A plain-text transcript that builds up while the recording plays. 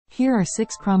Here are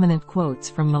 6 prominent quotes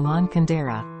from Milan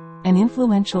Kundera, an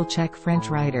influential Czech-French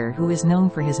writer who is known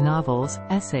for his novels,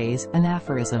 essays, and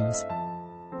aphorisms.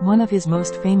 One of his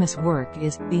most famous work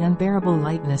is The Unbearable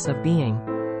Lightness of Being.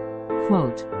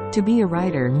 Quote, "To be a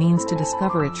writer means to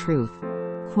discover a truth."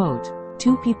 Quote,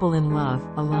 "Two people in love,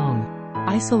 alone.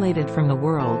 Isolated from the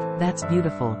world, that's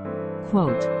beautiful."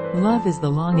 Quote, "Love is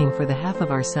the longing for the half of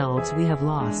ourselves we have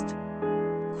lost."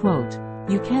 Quote,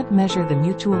 "You can't measure the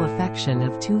mutual affection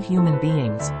of two human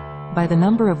beings by the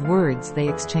number of words they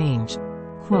exchange."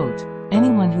 Quote,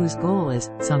 "Anyone whose goal is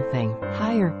something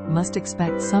higher must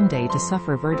expect someday to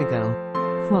suffer vertigo."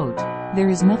 Quote, "There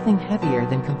is nothing heavier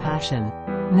than compassion.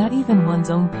 Not even one's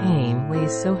own pain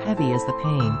weighs so heavy as the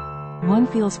pain one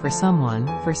feels for someone,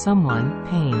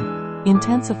 pain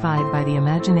intensified by the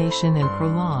imagination and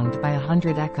prolonged by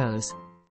 100 echoes."